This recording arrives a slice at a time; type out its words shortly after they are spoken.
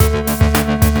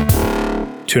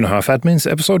Two and a Half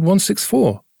Admins, episode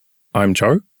 164. I'm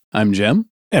Joe. I'm Jim.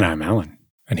 And I'm Alan.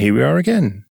 And here we are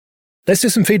again. Let's do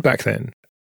some feedback then.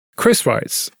 Chris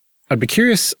writes, I'd be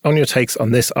curious on your takes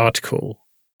on this article.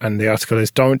 And the article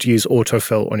is, don't use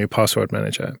autofill on your password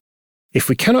manager. If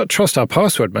we cannot trust our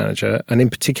password manager, and in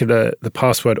particular the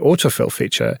password autofill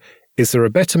feature, is there a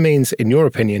better means, in your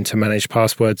opinion, to manage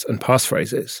passwords and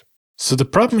passphrases? So the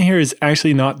problem here is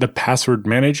actually not the password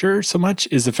manager so much,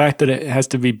 is the fact that it has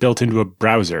to be built into a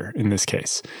browser in this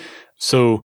case.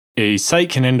 So a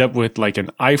site can end up with like an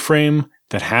iframe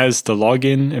that has the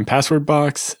login and password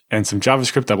box and some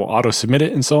JavaScript that will auto-submit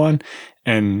it and so on.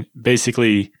 And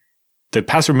basically, the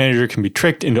password manager can be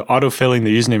tricked into autofilling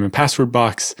the username and password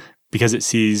box because it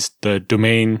sees the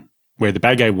domain where the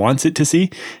bad guy wants it to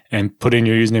see and put in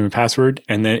your username and password,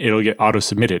 and then it'll get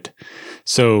auto-submitted.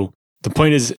 So the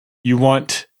point is, you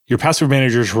want your password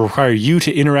manager to require you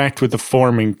to interact with the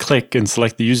form and click and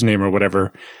select the username or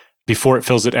whatever before it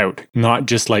fills it out, not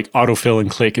just like autofill and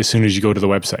click as soon as you go to the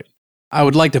website. I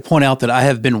would like to point out that I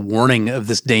have been warning of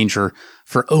this danger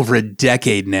for over a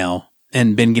decade now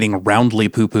and been getting roundly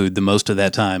poo-pooed the most of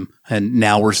that time. And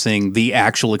now we're seeing the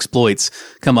actual exploits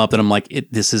come up, and I'm like,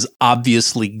 this is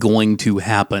obviously going to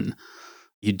happen.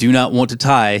 You do not want to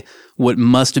tie what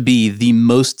must be the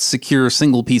most secure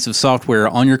single piece of software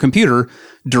on your computer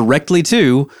directly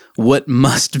to what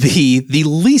must be the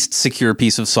least secure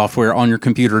piece of software on your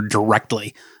computer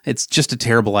directly. It's just a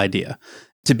terrible idea.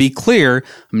 To be clear,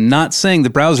 I'm not saying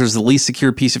the browser is the least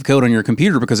secure piece of code on your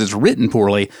computer because it's written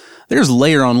poorly. There's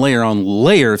layer on layer on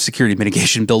layer of security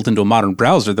mitigation built into a modern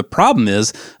browser. The problem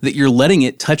is that you're letting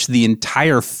it touch the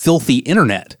entire filthy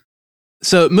internet.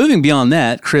 So moving beyond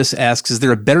that, Chris asks, is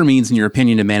there a better means in your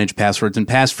opinion to manage passwords and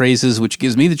passphrases, which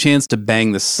gives me the chance to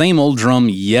bang the same old drum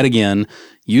yet again?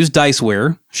 Use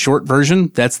Diceware. Short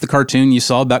version, that's the cartoon you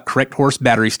saw about Correct Horse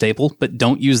battery staple, but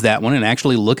don't use that one and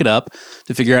actually look it up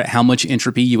to figure out how much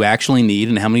entropy you actually need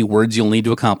and how many words you'll need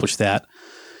to accomplish that.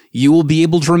 You will be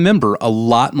able to remember a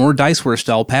lot more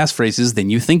Diceware-style passphrases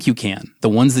than you think you can. The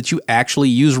ones that you actually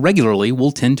use regularly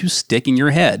will tend to stick in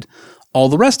your head. All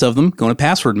the rest of them go in a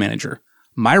password manager.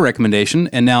 My recommendation,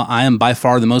 and now I am by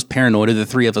far the most paranoid of the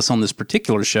three of us on this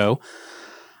particular show,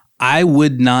 I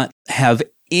would not have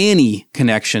any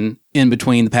connection in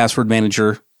between the password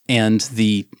manager and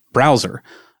the browser.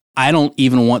 I don't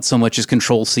even want so much as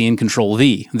Control-C and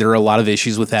Control-V. There are a lot of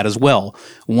issues with that as well.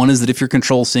 One is that if you're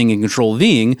Control-C'ing and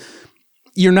Control-V'ing,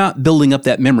 you're not building up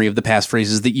that memory of the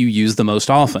passphrases that you use the most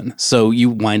often. So you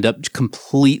wind up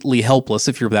completely helpless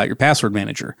if you're without your password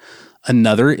manager.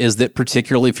 Another is that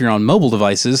particularly if you're on mobile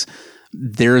devices,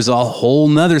 there's a whole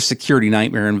nother security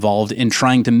nightmare involved in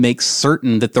trying to make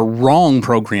certain that the wrong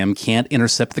program can't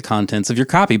intercept the contents of your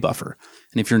copy buffer.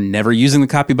 And if you're never using the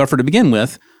copy buffer to begin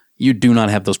with, you do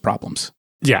not have those problems.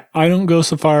 Yeah, I don't go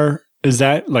so far as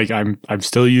that. Like I've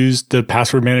still used the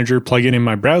password manager plugin in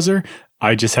my browser.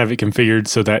 I just have it configured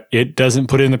so that it doesn't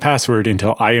put in the password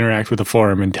until I interact with the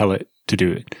forum and tell it to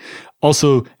do it.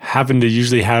 Also, happen to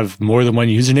usually have more than one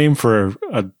username for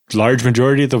a large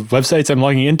majority of the websites I'm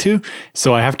logging into,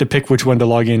 so I have to pick which one to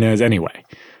log in as anyway.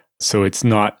 So it's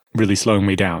not really slowing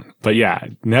me down. But yeah,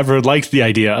 never liked the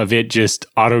idea of it just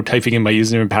auto-typing in my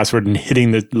username and password and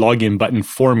hitting the login button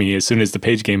for me as soon as the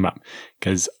page came up.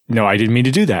 Because, no, I didn't mean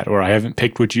to do that, or I haven't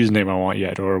picked which username I want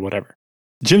yet, or whatever.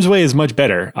 Jim's way is much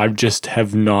better. I just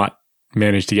have not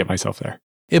managed to get myself there.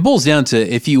 It boils down to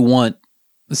if you want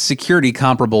security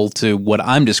comparable to what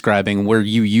I'm describing, where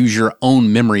you use your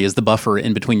own memory as the buffer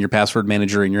in between your password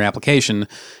manager and your application,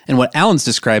 and what Alan's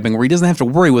describing, where he doesn't have to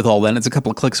worry with all that, and it's a couple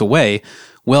of clicks away,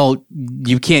 well,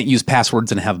 you can't use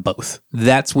passwords and have both.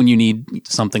 That's when you need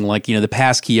something like, the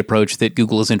passkey approach that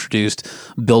Google has introduced,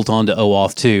 built onto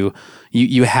OAuth 2.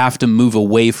 You have to move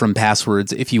away from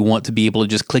passwords if you want to be able to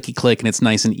just clicky click and it's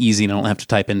nice and easy and I don't have to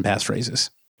type in passphrases.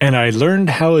 And I learned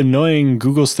how annoying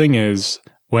Google's thing is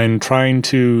when trying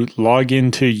to log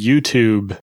into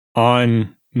YouTube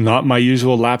on not my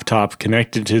usual laptop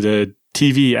connected to the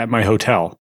TV at my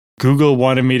hotel. Google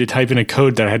wanted me to type in a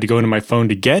code that I had to go into my phone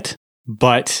to get,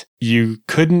 but you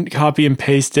couldn't copy and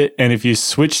paste it. And if you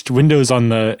switched Windows on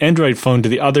the Android phone to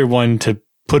the other one to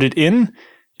put it in,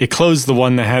 it closed the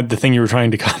one that had the thing you were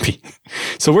trying to copy.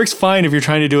 So it works fine if you're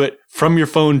trying to do it from your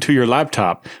phone to your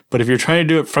laptop. But if you're trying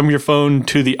to do it from your phone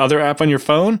to the other app on your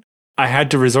phone, I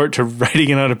had to resort to writing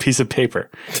it on a piece of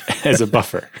paper as a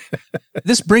buffer.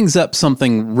 This brings up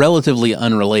something relatively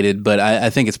unrelated, but I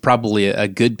think it's probably a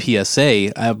good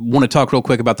PSA. I want to talk real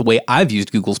quick about the way I've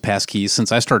used Google's passkeys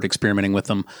since I started experimenting with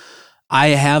them. I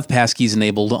have passkeys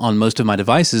enabled on most of my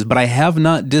devices, but I have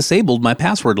not disabled my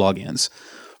password logins.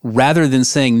 rather than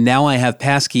saying now I have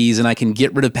passkeys and I can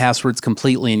get rid of passwords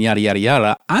completely and yada, yada,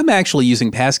 yada, I'm actually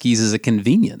using passkeys as a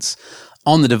convenience.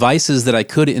 On the devices that I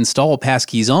could install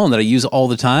passkeys on that I use all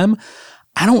the time,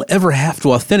 I don't ever have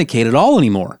to authenticate at all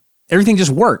anymore. Everything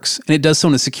just works, and it does so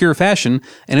in a secure fashion,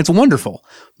 and it's wonderful.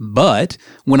 But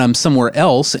when I'm somewhere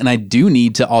else and I do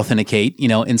need to authenticate,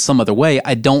 in some other way,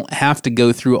 I don't have to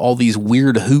go through all these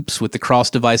weird hoops with the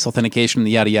cross-device authentication and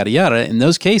the yada, yada, yada. In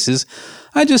those cases,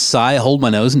 I just sigh, hold my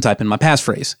nose, and type in my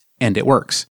passphrase, and it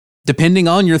works. Depending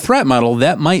on your threat model,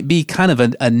 that might be kind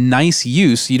of a nice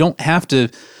use. You don't have to...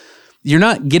 You're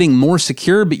not getting more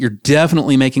secure, but you're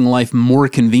definitely making life more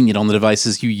convenient on the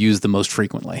devices you use the most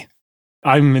frequently.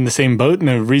 I'm in the same boat, and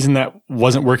the reason that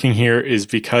wasn't working here is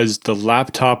because the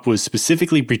laptop was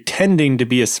specifically pretending to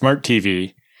be a smart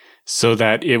TV so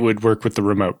that it would work with the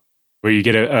remote, where you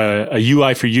get a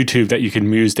UI for YouTube that you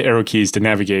can use the arrow keys to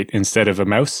navigate instead of a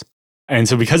mouse. And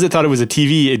so because it thought it was a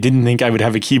TV, it didn't think I would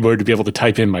have a keyboard to be able to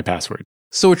type in my password.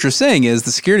 So what you're saying is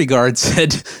the security guard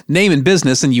said name and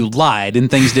business and you lied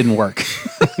and things didn't work.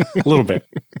 A little bit.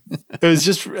 It was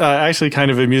just actually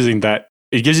kind of amusing that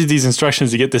it gives you these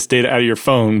instructions to get this data out of your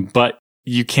phone, but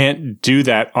you can't do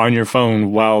that on your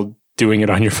phone while doing it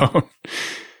on your phone.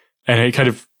 And it kind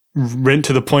of went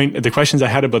to the point, the questions I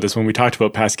had about this when we talked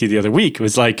about Passkey the other week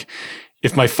was like,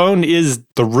 if my phone is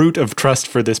the root of trust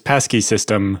for this Passkey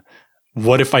system,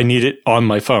 what if I need it on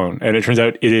my phone? And it turns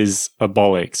out it is a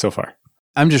ball ache so far.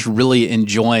 I'm just really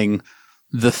enjoying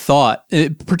the thought,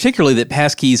 particularly that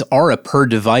passkeys are a per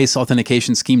device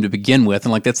authentication scheme to begin with.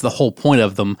 And that's the whole point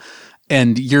of them.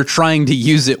 And you're trying to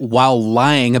use it while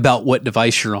lying about what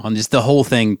device you're on. Just the whole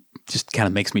thing just kind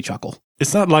of makes me chuckle.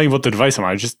 It's not lying about the device I'm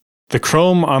on. Just the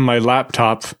Chrome on my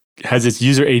laptop has its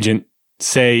user agent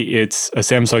say it's a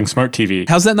Samsung Smart TV.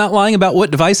 How's that not lying about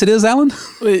what device it is, Alan?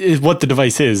 It's what the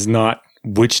device is, not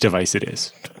which device it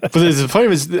is. But the point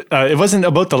was, it wasn't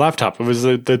about the laptop. It was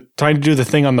the trying to do the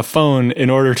thing on the phone in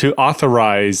order to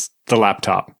authorize the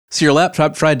laptop. So your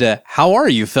laptop tried to, how are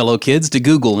you, fellow kids, to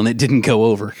Google, and it didn't go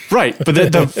over. Right. But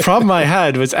the problem I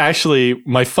had was actually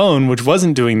my phone, which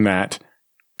wasn't doing that,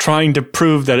 trying to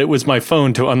prove that it was my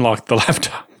phone to unlock the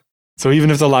laptop. So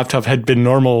even if the laptop had been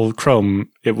normal Chrome,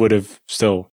 it would have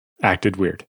still acted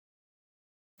weird.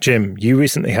 Jim, you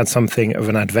recently had something of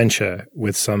an adventure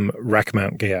with some rack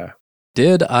mount gear.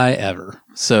 Did I ever?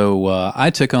 So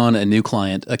I took on a new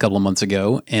client a couple of months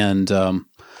ago, and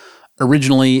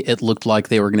originally it looked like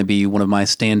they were going to be one of my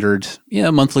standard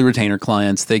monthly retainer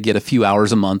clients. They get a few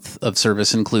hours a month of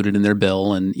service included in their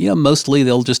bill, and mostly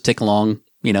they'll just tick along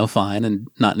fine and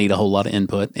not need a whole lot of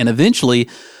input. And eventually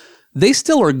they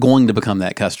still are going to become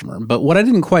that customer. But what I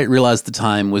didn't quite realize at the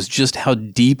time was just how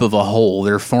deep of a hole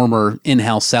their former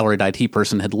in-house salaried IT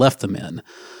person had left them in.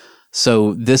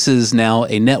 So this is now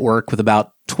a network with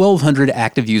about 1,200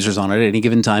 active users on it at any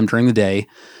given time during the day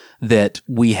that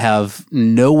we have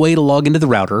no way to log into the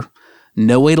router,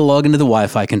 no way to log into the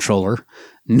Wi-Fi controller,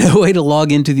 no way to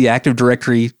log into the Active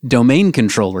Directory domain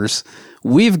controllers.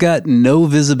 We've got no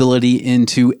visibility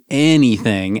into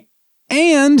anything,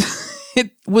 and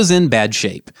it was in bad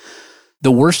shape.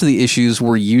 The worst of the issues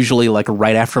were usually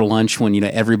right after lunch when,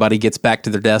 everybody gets back to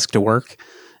their desk to work,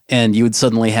 and you would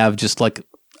suddenly have just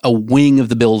a wing of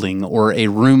the building or a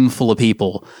room full of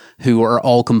people who are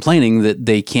all complaining that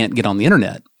they can't get on the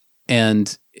internet.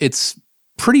 And it's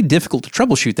pretty difficult to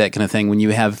troubleshoot that kind of thing when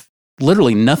you have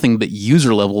literally nothing but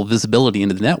user level visibility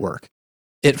into the network.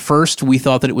 At first, we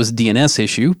thought that it was a DNS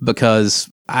issue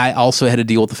because I also had to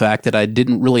deal with the fact that I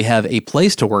didn't really have a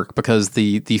place to work because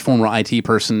the former IT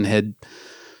person had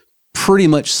pretty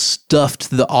much stuffed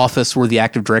the office where the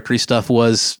Active Directory stuff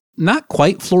was, not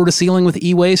quite floor to ceiling with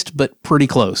e-waste, but pretty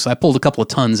close. I pulled a couple of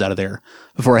tons out of there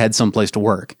before I had some place to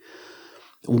work.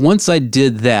 Once I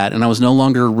did that, and I was no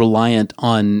longer reliant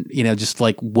on, just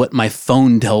what my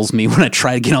phone tells me when I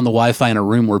try to get on the Wi-Fi in a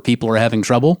room where people are having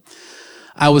trouble,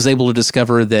 I was able to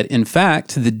discover that, in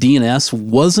fact, the DNS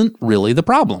wasn't really the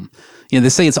problem. They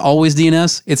say it's always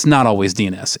DNS. It's not always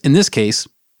DNS. In this case,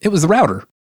 it was the router.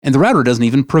 And the router doesn't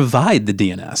even provide the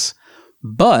DNS.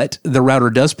 But the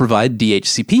router does provide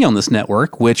DHCP on this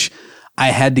network, which I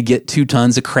had to get 2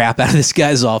 tons of crap out of this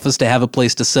guy's office to have a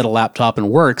place to set a laptop and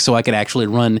work so I could actually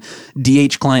run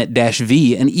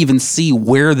DHClient-V and even see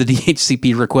where the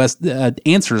DHCP request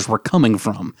answers were coming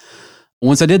from.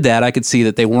 Once I did that, I could see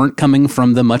that they weren't coming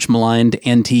from the much maligned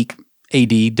antique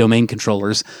AD domain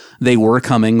controllers. They were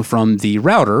coming from the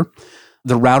router.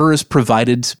 The router is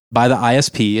provided by the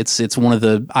ISP. It's one of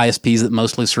the ISPs that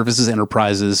mostly services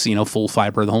enterprises, full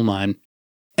fiber, the whole nine.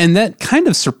 And that kind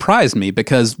of surprised me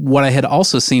because what I had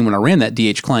also seen when I ran that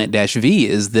DHClient-V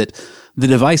is that the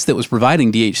device that was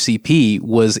providing DHCP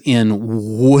was in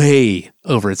way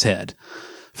over its head.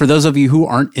 For those of you who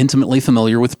aren't intimately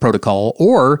familiar with the protocol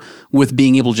or with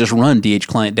being able to just run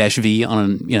DHClient-V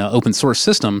on an open source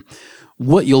system,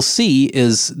 what you'll see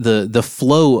is the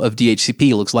flow of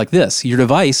DHCP looks like this. Your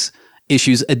device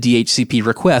issues a DHCP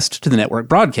request to the network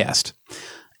broadcast.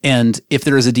 And if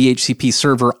there is a DHCP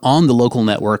server on the local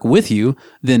network with you,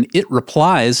 then it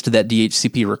replies to that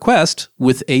DHCP request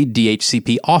with a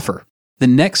DHCP offer. The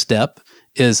next step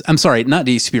is, not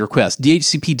DHCP request.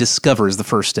 DHCP discover is the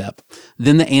first step.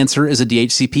 Then the answer is a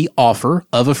DHCP offer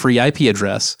of a free IP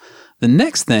address. The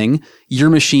next thing, your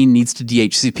machine needs to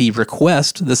DHCP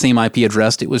request the same IP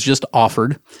address it was just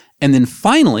offered. And then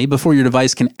finally, before your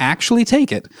device can actually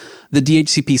take it, the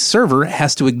DHCP server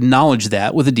has to acknowledge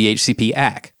that with a DHCP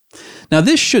ACK. Now,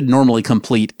 this should normally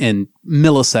complete in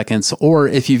milliseconds, or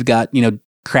if you've got,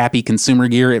 crappy consumer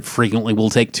gear, it frequently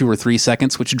will take 2 or 3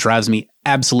 seconds, which drives me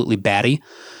absolutely batty.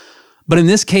 But in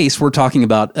this case, we're talking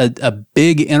about a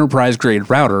big enterprise-grade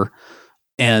router,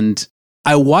 and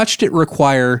I watched it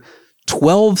require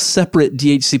 12 separate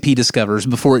DHCP discovers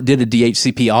before it did a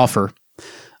DHCP offer.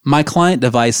 My client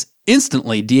device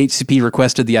instantly DHCP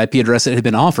requested the IP address that had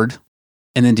been offered,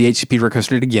 and then DHCP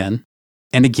requested it again,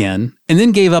 and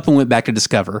then gave up and went back to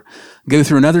discover, go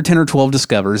through another 10 or 12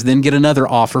 discovers, then get another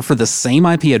offer for the same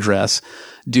IP address,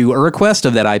 do a request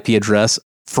of that IP address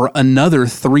for another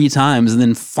 3 times, and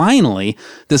then finally,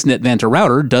 this NetVanta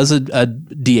router does a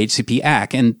DHCP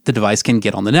ACK, and the device can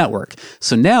get on the network.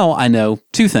 So now I know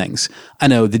 2 things. I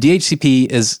know the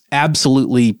DHCP is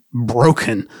absolutely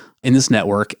broken in this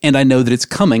network, and I know that it's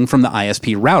coming from the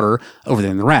ISP router over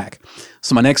there in the rack.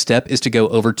 So my next step is to go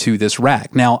over to this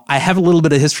rack. Now, I have a little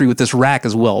bit of history with this rack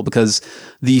as well, because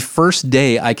the first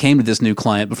day I came to this new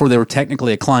client, before they were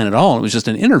technically a client at all, it was just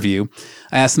an interview,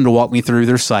 I asked them to walk me through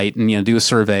their site and do a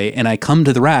survey, and I come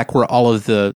to the rack where all of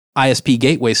the ISP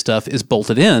gateway stuff is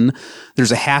bolted in.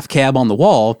 There's a half cab on the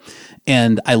wall,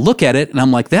 and I look at it, and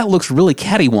I'm like, that looks really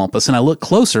cattywampus, and I look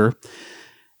closer,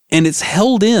 and it's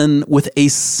held in with a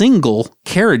single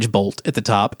carriage bolt at the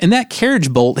top. And that carriage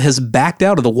bolt has backed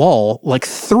out of the wall like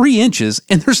 3 inches,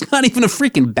 and there's not even a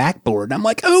freaking backboard. And I'm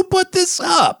like, who put this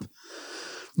up?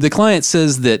 The client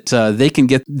says that they can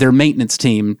get their maintenance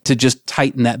team to just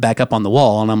tighten that back up on the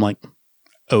wall. And I'm like,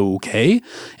 okay.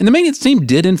 And the maintenance team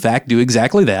did, in fact, do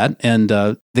exactly that. And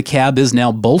the cab is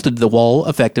now bolted to the wall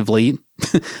effectively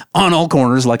on all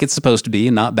corners like it's supposed to be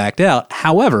and not backed out.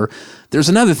 However, there's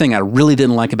another thing I really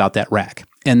didn't like about that rack,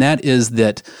 and that is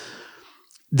that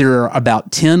there are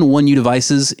about 10 1U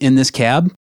devices in this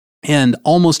cab, and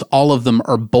almost all of them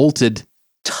are bolted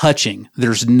touching.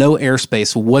 There's no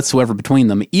airspace whatsoever between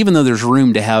them, even though there's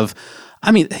room to have,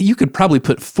 you could probably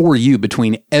put 4U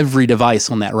between every device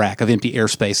on that rack of empty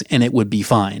airspace, and it would be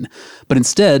fine. But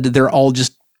instead, they're all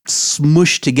just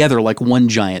smushed together like one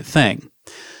giant thing.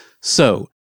 So,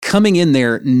 coming in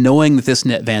there knowing that this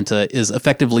NetVanta is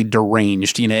effectively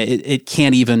deranged, it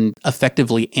can't even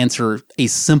effectively answer a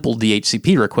simple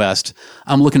DHCP request,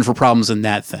 I'm looking for problems in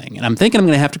that thing. And I'm thinking I'm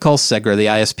going to have to call Segra, the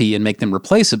ISP, and make them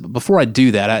replace it. But before I do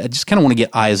that, I just kind of want to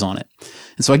get eyes on it.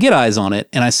 And so I get eyes on it,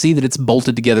 and I see that it's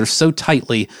bolted together so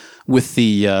tightly with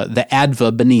the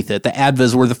ADVA beneath it. The ADVA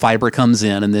is where the fiber comes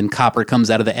in, and then copper comes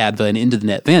out of the ADVA and into the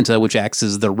NetVanta, which acts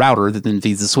as the router that then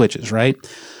feeds the switches, right?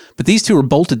 But these two are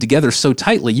bolted together so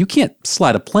tightly, you can't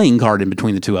slide a playing card in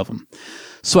between the two of them.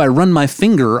 So I run my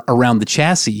finger around the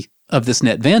chassis of this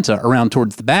NetVanta around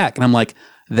towards the back, and I'm like,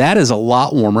 that is a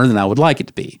lot warmer than I would like it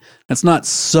to be. It's not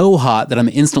so hot that I'm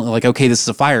instantly like, okay, this is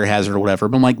a fire hazard or whatever,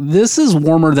 but I'm like, this is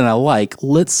warmer than I like.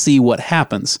 Let's see what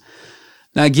happens.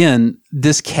 Now, again,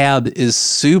 this cab is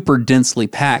super densely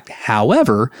packed.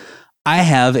 However, I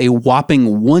have a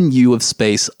whopping 1U of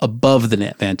space above the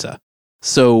NetVanta.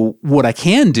 So what I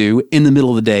can do in the middle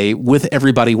of the day with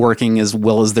everybody working as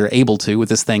well as they're able to with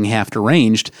this thing half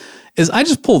deranged is I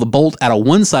just pull the bolt out of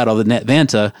one side of the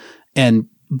NetVanta and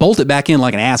bolt it back in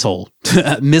like an asshole,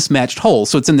 mismatched hole.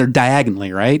 So it's in there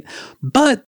diagonally, right?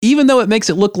 But even though it makes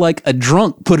it look like a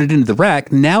drunk put it into the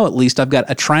rack, now at least I've got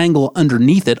a triangle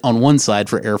underneath it on one side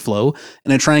for airflow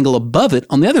and a triangle above it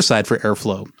on the other side for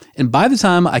airflow. And by the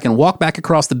time I can walk back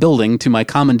across the building to my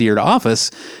commandeered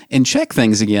office and check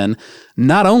things again,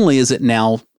 not only is it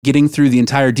now getting through the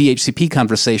entire DHCP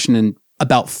conversation in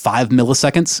about 5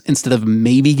 milliseconds instead of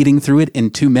maybe getting through it in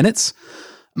 2 minutes,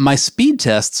 my speed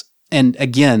tests. And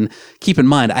again, keep in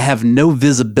mind, I have no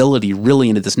visibility really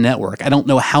into this network. I don't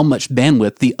know how much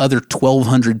bandwidth the other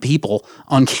 1,200 people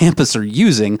on campus are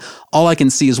using. All I can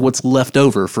see is what's left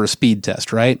over for a speed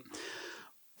test, right?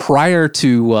 Prior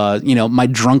to my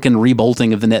drunken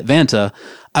rebolting of the NetVanta,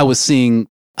 I was seeing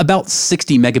about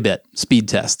 60 megabit speed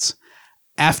tests.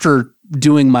 After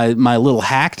doing my little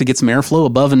hack to get some airflow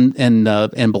above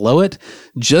and below it,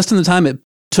 just in the time it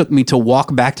took me to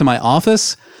walk back to my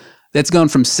office, that's gone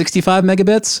from 65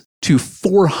 megabits to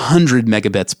 400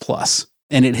 megabits plus.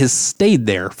 And it has stayed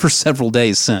there for several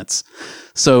days since.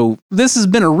 So this has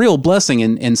been a real blessing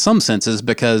in some senses,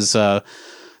 because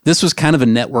this was kind of a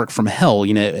network from hell,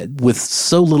 with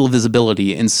so little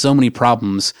visibility and so many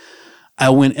problems. I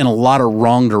went in a lot of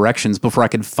wrong directions before I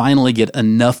could finally get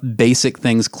enough basic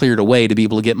things cleared away to be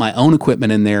able to get my own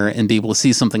equipment in there and be able to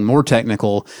see something more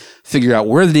technical, figure out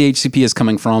where the DHCP is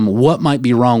coming from, what might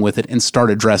be wrong with it, and start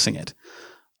addressing it.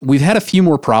 We've had a few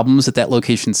more problems at that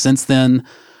location since then,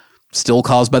 still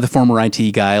caused by the former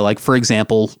IT guy. Like, for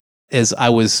example, as I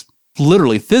was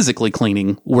literally physically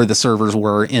cleaning where the servers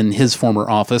were in his former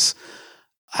office,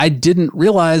 I didn't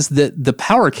realize that the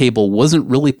power cable wasn't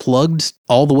really plugged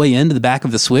all the way into the back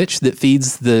of the switch that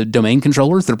feeds the domain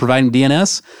controllers that are providing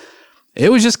DNS.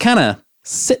 It was just kind of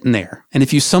sitting there. And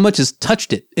if you so much as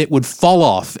touched it, it would fall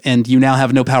off and you now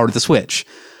have no power to the switch.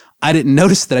 I didn't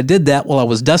notice that I did that while I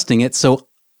was dusting it, so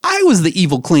I was the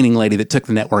evil cleaning lady that took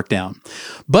the network down.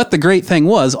 But the great thing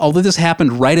was, although this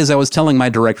happened right as I was telling my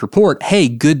direct report, hey,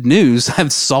 good news,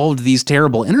 I've solved these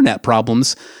terrible internet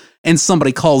problems, and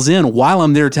somebody calls in while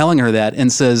I'm there telling her that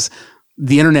and says,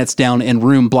 the internet's down in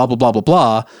room blah, blah, blah, blah,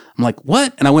 blah. I'm like,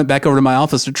 what? And I went back over to my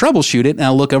office to troubleshoot it, and I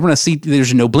look over and I see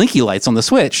there's no blinky lights on the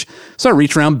switch. So I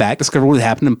reach around back, discover what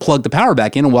happened, and plug the power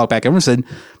back in and walk back over and said,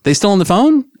 they still on the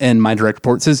phone? And my direct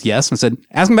report says yes. And I said,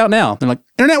 ask them about now. They're like,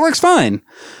 internet works fine.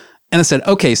 And I said,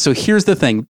 okay, so here's the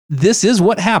thing. This is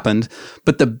what happened,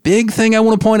 but the big thing I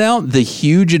want to point out, the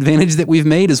huge advantage that we've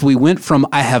made is we went from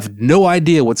I have no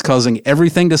idea what's causing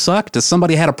everything to suck to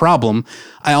somebody had a problem.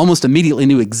 I almost immediately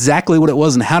knew exactly what it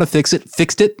was and how to fix it,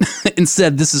 fixed it, and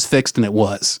said this is fixed, and it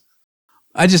was.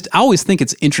 I always think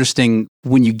it's interesting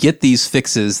when you get these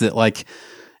fixes that, like,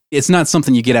 it's not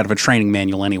something you get out of a training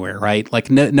manual anywhere, right? Like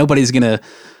nobody's going to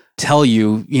tell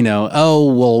you,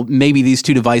 oh, well, maybe these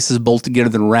two devices bolt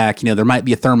together in a rack, there might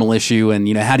be a thermal issue, and,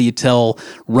 how do you tell,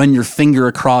 run your finger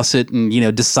across it and,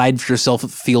 decide for yourself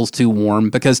if it feels too warm?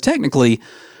 Because technically,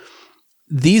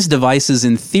 these devices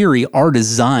in theory are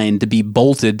designed to be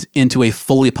bolted into a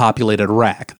fully populated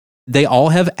rack. They all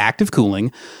have active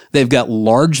cooling. They've got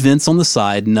large vents on the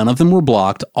side. None of them were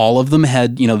blocked. All of them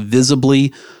had,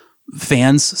 visibly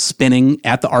fans spinning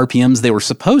at the RPMs they were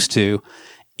supposed to.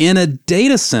 In a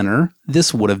data center,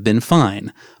 this would have been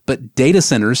fine, but data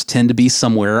centers tend to be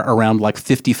somewhere around like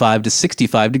 55 to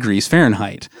 65 degrees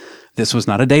Fahrenheit. This was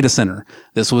not a data center.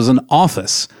 This was an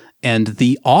office, and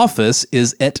the office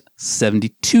is at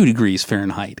 72 degrees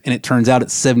Fahrenheit. And it turns out at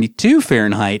 72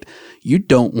 Fahrenheit, you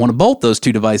don't want to bolt those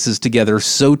two devices together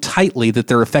so tightly that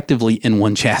they're effectively in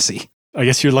one chassis. I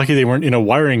guess you're lucky they weren't in a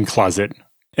wiring closet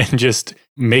and just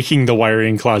making the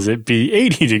wiring closet be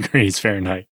 80 degrees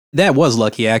Fahrenheit. That was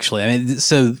lucky, actually. I mean,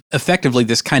 so effectively,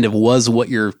 this kind of was what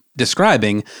you're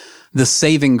describing. The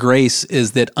saving grace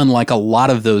is that unlike a lot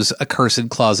of those accursed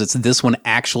closets, this one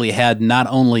actually had not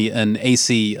only an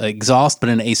AC exhaust, but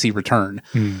an AC return.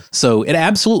 So it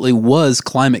absolutely was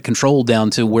climate controlled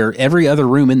down to where every other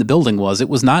room in the building was. It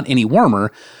was not any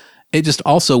warmer. It just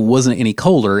also wasn't any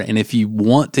colder. And if you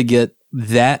want to get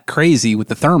that crazy with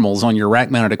the thermals on your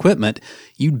rack-mounted equipment,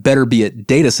 you'd better be at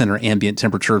data center ambient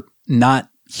temperature, not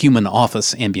human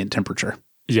office ambient temperature.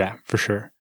 Yeah, for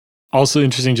sure. Also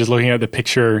interesting, just looking at the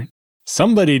picture,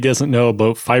 somebody doesn't know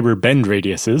about fiber bend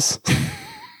radiuses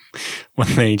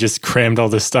when they just crammed all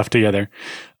this stuff together.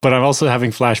 But I'm also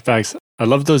having flashbacks. I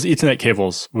love those Ethernet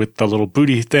cables with the little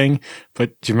booty thing.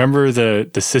 But do you remember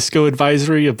the Cisco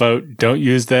advisory about don't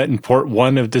use that in port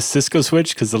 1 of this Cisco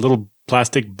switch because the little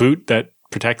plastic boot that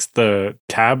protects the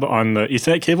tab on the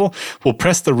Ethernet cable will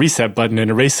press the reset button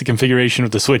and erase the configuration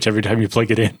of the switch every time you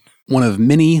plug it in. One of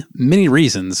many, many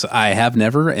reasons I have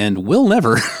never and will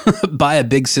never buy a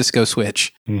big Cisco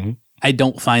switch. Mm-hmm. I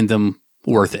don't find them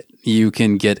worth it. You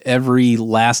can get every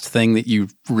last thing that you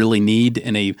really need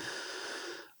in a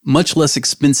much less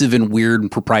expensive and weird and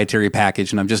proprietary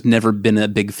package. And I've just never been a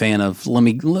big fan of,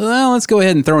 let's go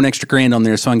ahead and throw an extra grand on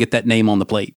there so I can get that name on the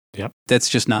plate. Yep. That's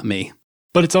just not me.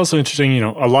 But it's also interesting,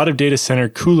 a lot of data center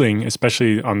cooling,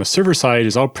 especially on the server side,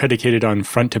 is all predicated on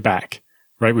front to back,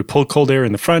 right? We pull cold air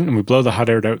in the front and we blow the hot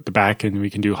air out the back, and we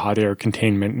can do hot air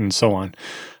containment and so on.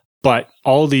 But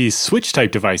all these switch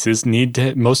type devices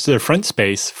need most of their front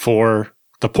space for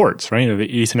the ports, right? The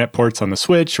Ethernet ports on the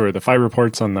switch or the fiber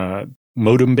ports on the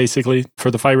modem, basically, for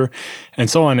the fiber and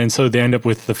so on. And so they end up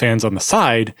with the fans on the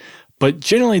side. But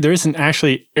generally, there isn't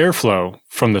actually airflow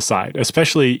from the side,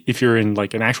 especially if you're in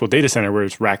like an actual data center where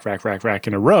it's rack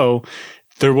in a row.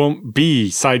 There won't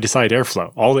be side-to-side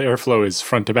airflow. All the airflow is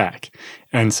front to back.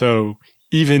 And so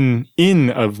even in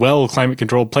a well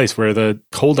climate-controlled place where the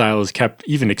cold aisle is kept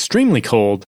even extremely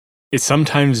cold, it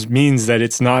sometimes means that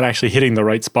it's not actually hitting the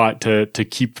right spot to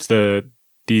keep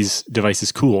these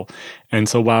devices cool. And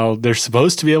so while they're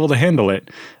supposed to be able to handle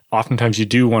it, oftentimes you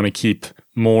do want to keep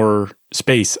more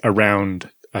space around,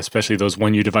 especially those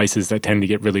 1U devices that tend to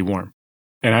get really warm.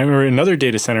 And I remember another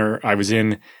data center I was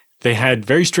in, they had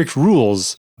very strict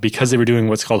rules because they were doing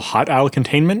what's called hot aisle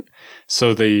containment.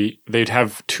 So they'd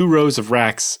have 2 rows of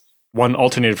racks, one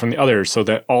alternated from the other, so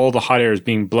that all the hot air is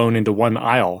being blown into one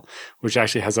aisle, which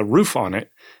actually has a roof on it.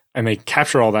 And they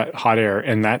capture all that hot air,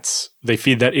 and they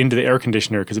feed that into the air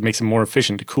conditioner because it makes it more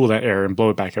efficient to cool that air and blow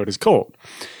it back out as cold.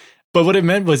 But what it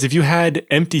meant was if you had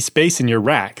empty space in your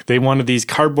rack, they wanted these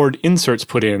cardboard inserts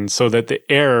put in so that the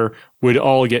air would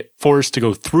all get forced to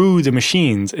go through the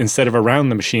machines instead of around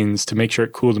the machines to make sure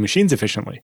it cooled the machines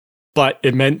efficiently. But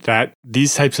it meant that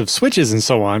these types of switches and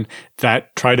so on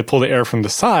that try to pull the air from the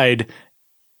side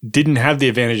didn't have the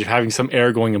advantage of having some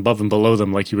air going above and below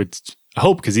them like you would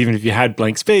hope, because even if you had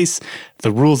blank space,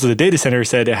 the rules of the data center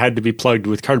said it had to be plugged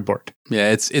with cardboard.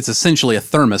 Yeah, it's essentially a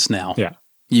thermos now. Yeah.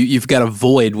 You've got a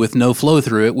void with no flow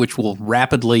through it, which will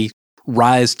rapidly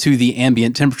rise to the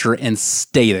ambient temperature and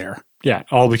stay there. Yeah,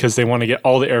 all because they want to get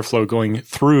all the airflow going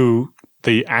through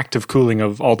the active cooling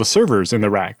of all the servers in the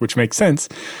rack, which makes sense.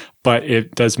 But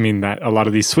it does mean that a lot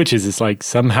of these switches is like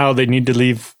somehow they need to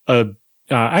leave a...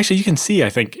 actually, you can see, I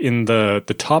think, in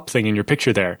the top thing in your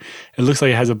picture there, it looks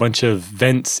like it has a bunch of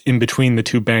vents in between the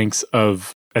 2 banks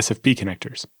of SFP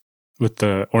connectors with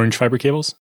the orange fiber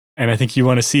cables. And I think you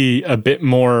want to see a bit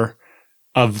more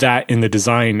of that in the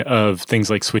design of things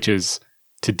like switches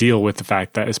to deal with the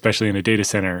fact that, especially in a data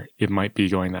center, it might be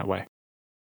going that way.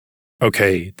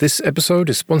 Okay, this episode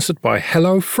is sponsored by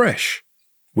HelloFresh.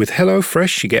 With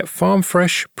HelloFresh, you get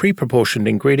farm-fresh, pre-proportioned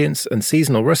ingredients and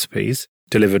seasonal recipes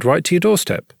delivered right to your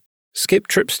doorstep. Skip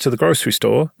trips to the grocery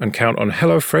store and count on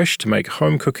HelloFresh to make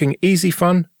home cooking easy,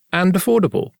 fun, and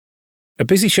affordable. A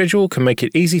busy schedule can make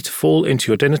it easy to fall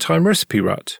into your dinnertime recipe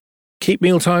rut. Keep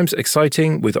mealtimes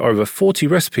exciting with over 40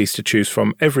 recipes to choose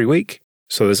from every week,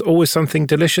 so there's always something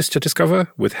delicious to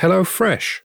discover with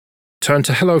HelloFresh. Turn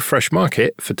to HelloFresh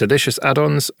Market for delicious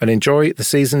add-ons and enjoy the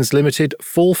season's limited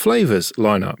fall flavors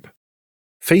lineup.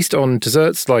 Feast on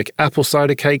desserts like apple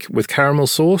cider cake with caramel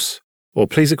sauce, or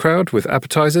please a crowd with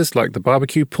appetizers like the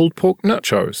barbecue pulled pork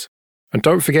nachos. And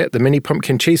don't forget the mini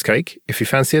pumpkin cheesecake if you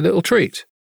fancy a little treat.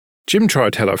 Jim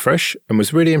tried HelloFresh and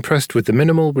was really impressed with the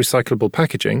minimal recyclable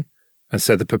packaging and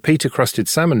said the pepita-crusted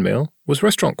salmon meal was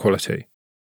restaurant quality.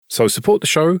 So support the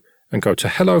show and go to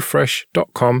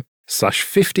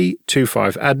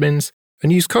hellofresh.com/5025admins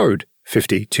and use code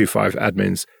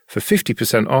 5025admins for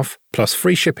 50% off plus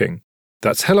free shipping.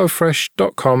 That's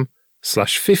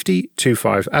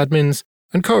hellofresh.com/5025admins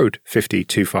and code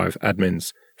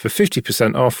 5025admins for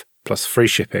 50% off plus free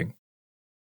shipping.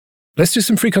 Let's do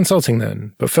some free consulting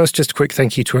then. But first, just a quick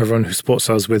thank you to everyone who supports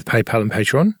us with PayPal and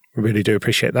Patreon. We really do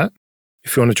appreciate that.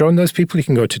 If you want to join those people, you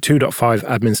can go to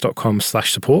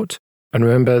 2.5admins.com/support. And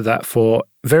remember that for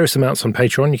various amounts on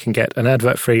Patreon, you can get an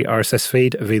advert-free RSS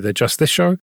feed of either just this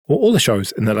show or all the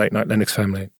shows in the Late Night Linux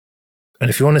family. And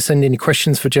if you want to send any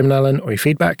questions for Jim and Alan or your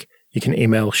feedback, you can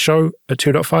email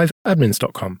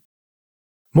show@2.5admins.com.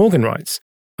 Morgan writes,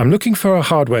 I'm looking for a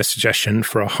hardware suggestion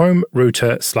for a home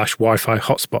router/Wi-Fi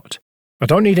hotspot. I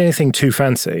don't need anything too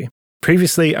fancy.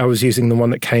 Previously, I was using the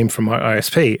one that came from my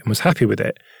ISP and was happy with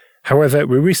it. However,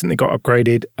 we recently got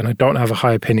upgraded and I don't have a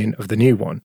high opinion of the new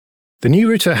one. The new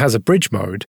router has a bridge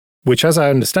mode, which as I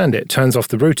understand it, turns off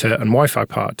the router and Wi-Fi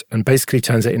part and basically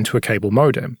turns it into a cable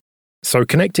modem. So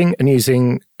connecting and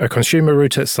using a consumer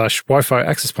router/Wi-Fi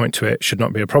access point to it should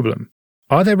not be a problem.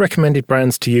 Are there recommended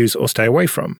brands to use or stay away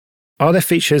from? Are there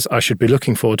features I should be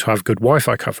looking for to have good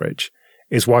Wi-Fi coverage?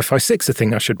 Is Wi-Fi 6 a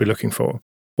thing I should be looking for?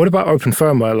 What about open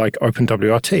firmware like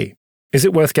OpenWRT? Is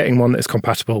it worth getting one that is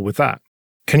compatible with that?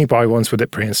 Can you buy ones with it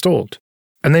pre-installed?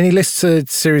 And then he lists a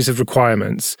series of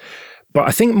requirements. But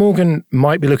I think Morgan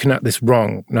might be looking at this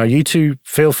wrong. Now, you two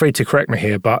feel free to correct me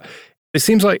here, but it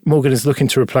seems like Morgan is looking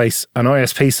to replace an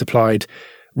ISP-supplied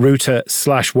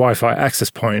router/Wi-Fi access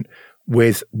point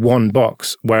with one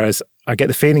box, whereas I get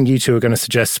the feeling you two are going to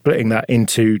suggest splitting that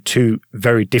into 2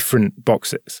 very different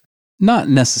boxes. Not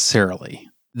necessarily.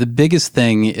 The biggest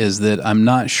thing is that I'm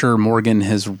not sure Morgan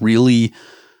has really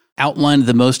outlined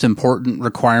the most important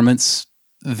requirements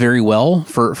very well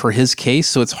for his case,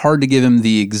 so it's hard to give him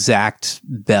the exact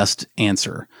best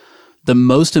answer. The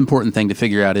most important thing to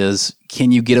figure out is,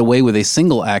 can you get away with a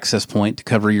single access point to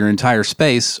cover your entire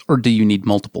space, or do you need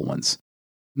multiple ones?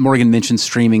 Morgan mentioned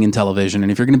streaming and television,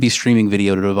 and if you're going to be streaming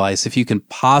video to a device, if you can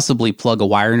possibly plug a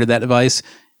wire into that device,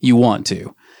 you want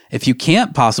to. If you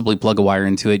can't possibly plug a wire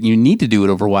into it, you need to do it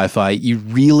over Wi-Fi. You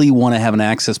really want to have an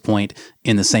access point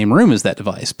in the same room as that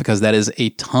device, because that is a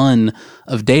ton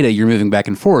of data you're moving back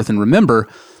and forth. And remember,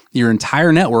 your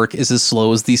entire network is as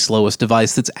slow as the slowest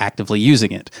device that's actively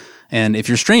using it. And if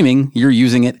you're streaming, you're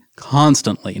using it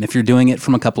constantly. And if you're doing it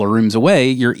from a couple of rooms away,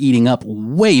 you're eating up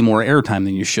way more airtime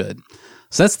than you should.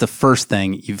 So that's the first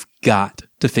thing you've got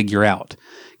to figure out.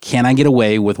 Can I get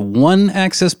away with one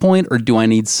access point, or do I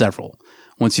need several?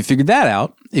 Once you figure that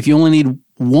out, if you only need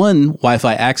one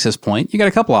Wi-Fi access point, you got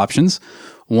a couple options.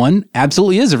 One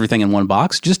absolutely is everything in one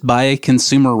box. Just buy a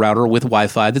consumer router with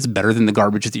Wi-Fi that's better than the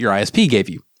garbage that your ISP gave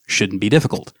you. Shouldn't be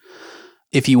difficult.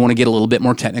 If you want to get a little bit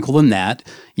more technical than that,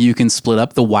 you can split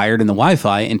up the wired and the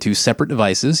Wi-Fi into separate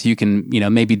devices. You can,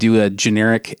 maybe do a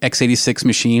generic x86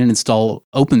 machine and install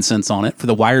OpenSense on it for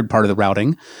the wired part of the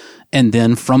routing. And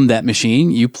then from that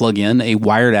machine, you plug in a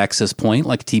wired access point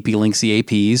like TP-Link's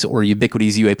EAPs or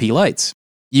Ubiquiti's UAP Lights.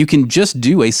 You can just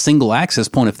do a single access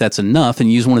point if that's enough and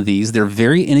use one of these. They're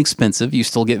very inexpensive. You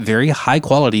still get very high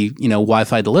quality,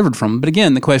 Wi-Fi delivered from them. But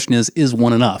again, the question is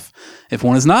one enough? If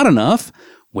one is not enough,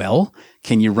 well,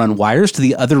 can you run wires to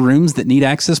the other rooms that need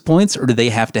access points, or do they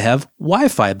have to have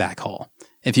Wi-Fi backhaul?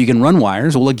 If you can run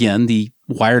wires, well, again, the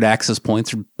wired access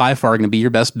points are by far going to be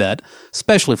your best bet,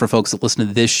 especially for folks that listen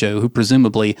to this show who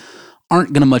presumably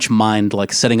aren't going to much mind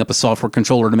like setting up a software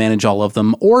controller to manage all of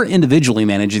them or individually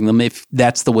managing them if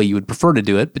that's the way you would prefer to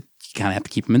do it, but you kind of have to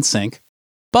keep them in sync.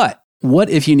 But what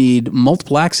if you need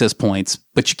multiple access points,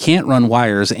 but you can't run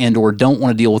wires and or don't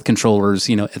want to deal with controllers,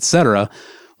 etc.?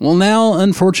 Well, now,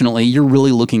 unfortunately, you're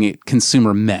really looking at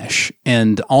consumer mesh,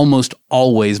 and almost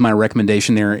always my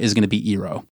recommendation there is going to be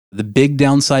Eero. The big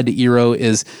downside to Eero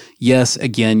is, yes,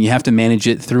 again, you have to manage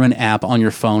it through an app on your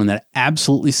phone, and that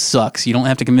absolutely sucks. You don't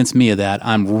have to convince me of that.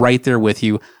 I'm right there with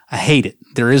you. I hate it.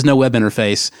 There is no web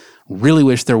interface. Really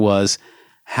wish there was.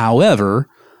 However,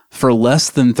 for less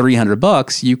than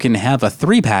 $300, you can have a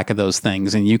 3-pack of those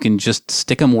things, and you can just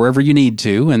stick them wherever you need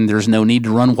to, and there's no need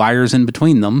to run wires in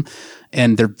between them,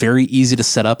 and they're very easy to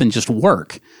set up and just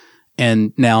work.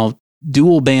 And now,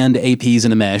 dual band APs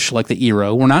in a mesh like the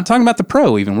Eero, we're not talking about the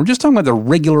Pro even, we're just talking about the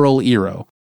regular old Eero.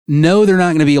 No, they're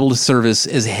not going to be able to service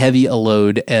as heavy a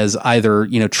load as either,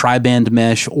 tri-band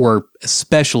mesh or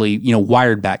especially,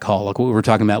 wired backhaul, like what we were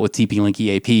talking about with TP-Link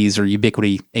EAPs or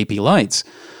Ubiquiti AP Lights.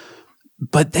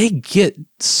 But they get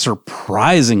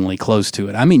surprisingly close to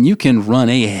it. I mean, you can run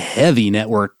a heavy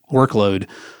network workload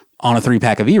on a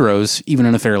 3-pack of Eeros, even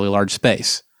in a fairly large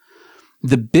space.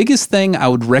 The biggest thing I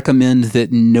would recommend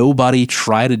that nobody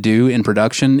try to do in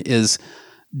production is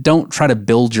don't try to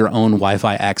build your own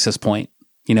Wi-Fi access point,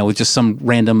 with just some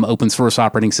random open source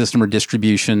operating system or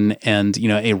distribution and,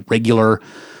 a regular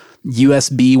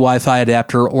USB Wi-Fi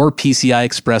adapter or PCI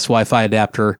Express Wi-Fi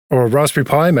adapter. Or a Raspberry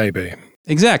Pi, maybe.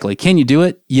 Exactly. Can you do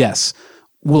it? Yes.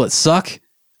 Will it suck?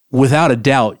 Without a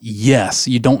doubt, yes.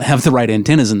 You don't have the right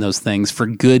antennas in those things for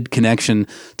good connection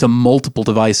to multiple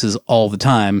devices all the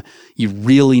time. You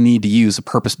really need to use a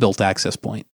purpose-built access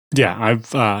point. Yeah,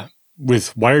 I've,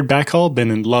 with wired backhaul, been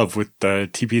in love with the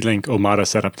TP-Link Omada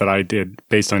setup that I did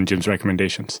based on Jim's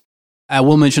recommendations. I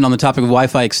will mention on the topic of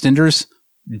Wi-Fi extenders,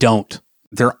 don't.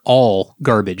 They're all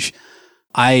garbage.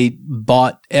 I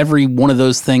bought every one of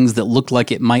those things that looked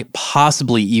like it might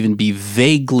possibly even be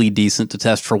vaguely decent to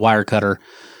test for Wirecutter.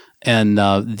 And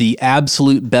the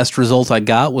absolute best result I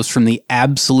got was from the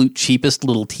absolute cheapest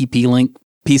little TP-Link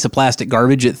piece of plastic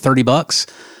garbage at $30.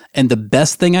 And the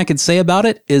best thing I could say about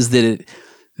it is that it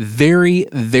very,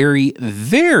 very,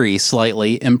 very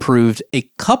slightly improved a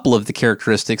couple of the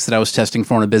characteristics that I was testing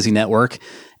for on a busy network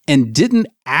and didn't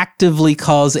actively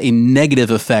cause a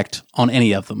negative effect on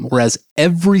any of them. Whereas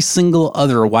every single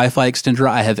other Wi-Fi extender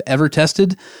I have ever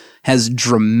tested has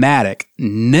dramatic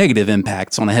negative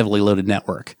impacts on a heavily loaded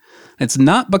network. It's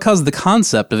not because the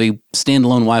concept of a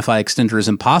standalone Wi-Fi extender is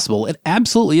impossible. It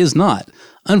absolutely is not.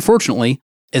 Unfortunately,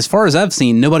 as far as I've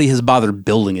seen, nobody has bothered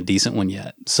building a decent one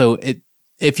yet. So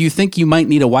if you think you might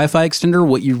need a Wi-Fi extender,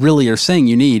 what you really are saying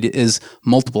you need is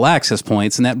multiple access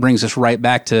points. And that brings us right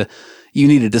back to you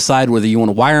need to decide whether you want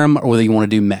to wire them or whether you want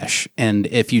to do mesh. And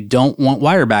if you don't want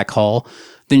wire backhaul,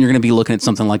 then you're going to be looking at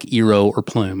something like Eero or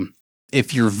Plume.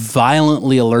 If you're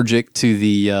violently allergic to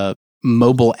the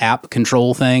mobile app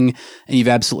control thing and you've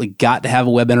absolutely got to have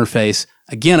a web interface,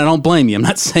 again, I don't blame you. I'm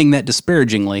not saying that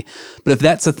disparagingly. But if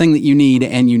that's the thing that you need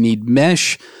and you need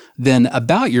mesh, then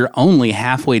about your only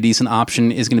halfway decent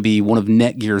option is going to be one of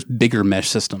Netgear's bigger mesh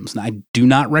systems. And I do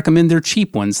not recommend their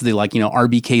cheap ones, the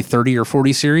RBK 30 or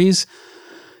 40 series.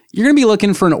 You're going to be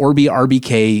looking for an Orbi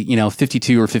RBK,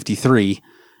 52 or 53,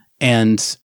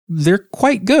 and they're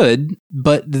quite good,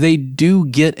 but they do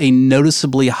get a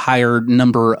noticeably higher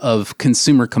number of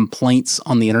consumer complaints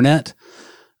on the internet.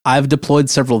 I've deployed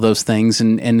several of those things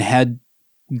and had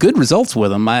good results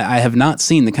with them. I have not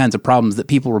seen the kinds of problems that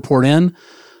people report in,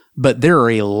 but there are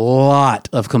a lot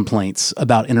of complaints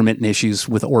about intermittent issues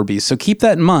with Orbis. So keep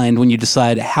that in mind when you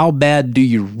decide how bad do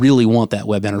you really want that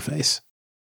web interface.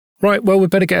 Right, well, we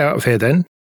better get out of here then.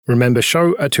 Remember,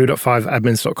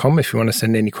 show@2.5admins.com if you want to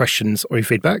send any questions or your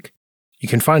feedback. You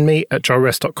can find me at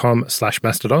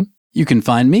joerest.com/mastodon. You can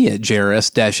find me at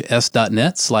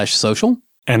jrs-s.net/social.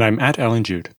 And I'm at Alan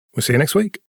Jude. We'll see you next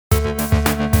week.